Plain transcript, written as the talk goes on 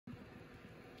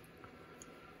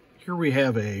Here we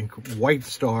have a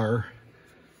WhiteStar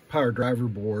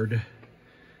PowerDriver board,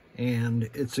 and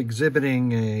it's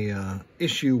exhibiting a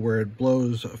issue where it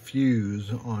blows a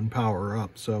fuse on power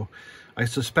up. So I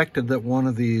suspected that one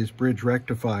of these bridge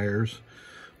rectifiers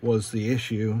was the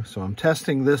issue. So I'm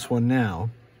testing this one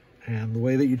now. And the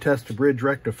way that you test a bridge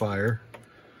rectifier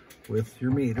with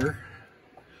your meter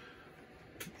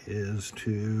is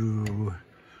to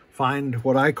find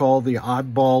what I call the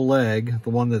oddball leg, the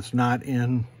one that's not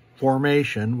in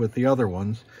formation with the other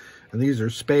ones. And these are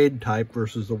spade type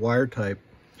versus the wire type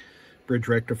bridge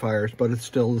rectifiers, but it's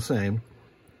still the same.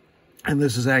 And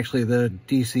this is actually the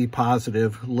DC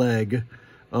positive leg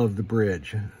of the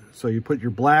bridge. So you put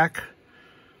your black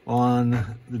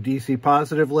on the DC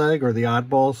positive leg or the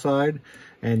oddball side,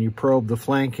 and you probe the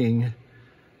flanking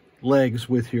legs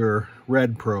with your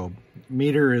red probe.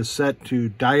 Meter is set to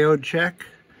diode check.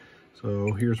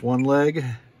 So here's one leg,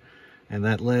 and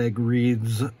that leg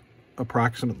reads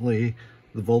approximately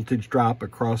the voltage drop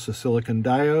across the silicon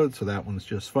diode, so that one's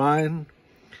just fine.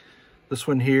 This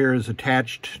one here is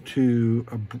attached to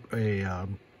a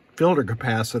filter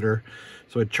capacitor,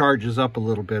 so it charges up a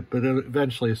little bit, but it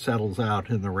eventually settles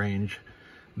out in the range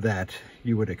that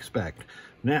you would expect.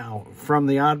 Now, from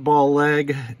the oddball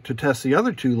leg to test the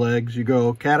other two legs, you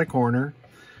go catacorner,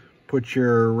 put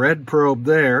your red probe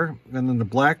there, and then the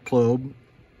black probe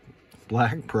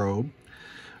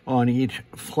on each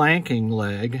flanking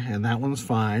leg, and that one's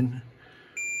fine.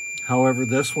 However,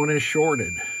 this one is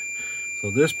shorted.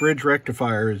 So this bridge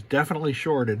rectifier is definitely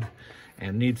shorted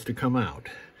and needs to come out.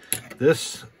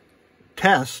 This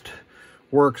test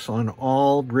works on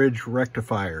all bridge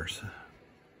rectifiers.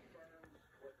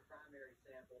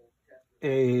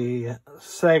 A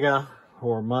Sega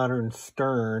or modern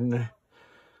Stern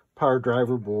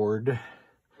PowerDriver board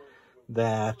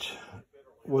that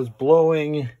was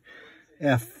blowing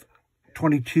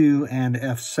F22 and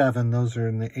F7. Those are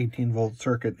in the 18-volt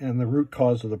circuit, and the root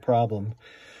cause of the problem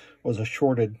was a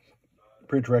shorted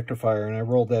bridge rectifier, and I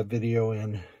rolled that video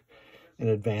in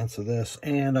advance of this.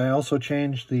 And I also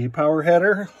changed the power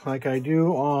header like I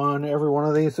do on every one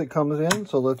of these that comes in.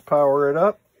 So let's power it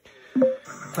up.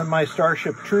 It's on my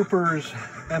Starship Troopers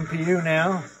MPU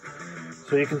now.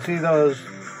 So you can see those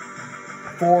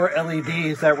 4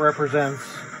 LEDs that represents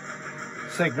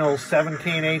signals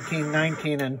 17, 18,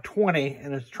 19, and 20,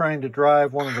 and it's trying to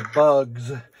drive one of the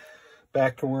bugs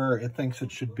back to where it thinks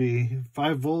it should be.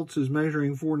 5 volts is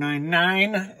measuring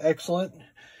 499. Excellent.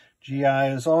 GI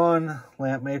is on.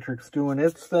 Lamp matrix doing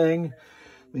its thing.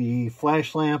 The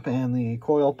flash lamp and the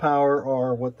coil power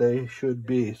are what they should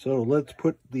be. So let's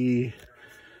put the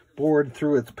board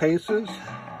through its paces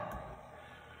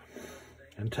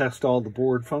and test all the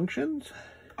board functions.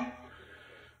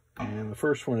 And the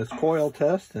first one is coil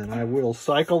test, and I will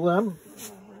cycle them.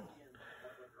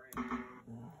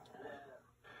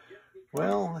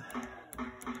 Well,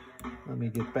 let me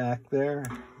get back there,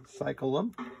 cycle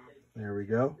them. There we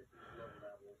go.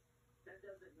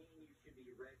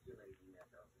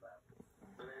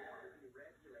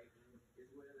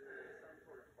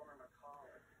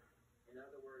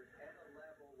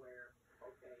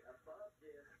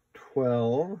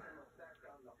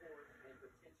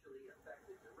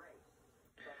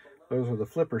 Those are the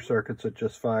flipper circuits that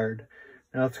just fired.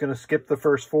 Now it's going to skip the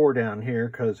first 4 down here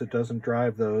because it doesn't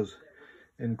drive those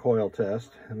in coil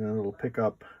test, and then it'll pick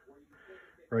up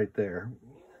right there.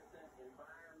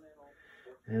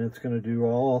 And it's going to do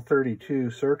all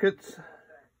 32 circuits.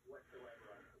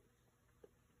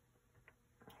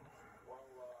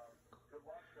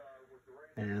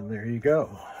 And there you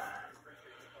go.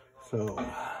 So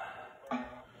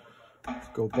let's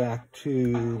go back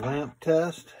to lamp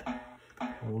test.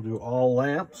 We'll do all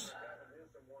lamps.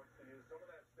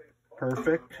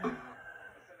 Perfect.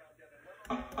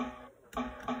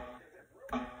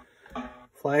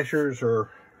 Flashers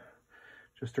are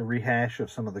just a rehash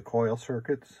of some of the coil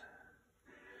circuits.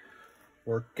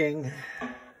 Working.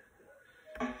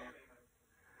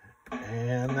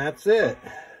 And that's it.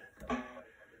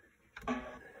 How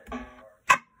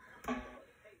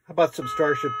about some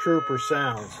Starship Trooper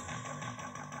sounds?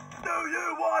 Do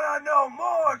you want to know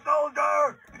more,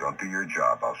 soldier? You don't do your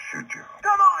job, I'll shoot you.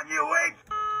 Come on, you wig!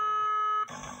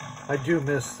 I do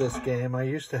miss this game. I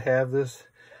used to have this,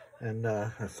 and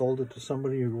I sold it to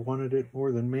somebody who wanted it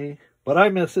more than me. But I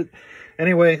miss it.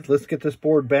 Anyway, let's get this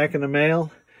board back in the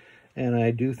mail, and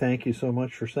I do thank you so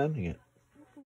much for sending it.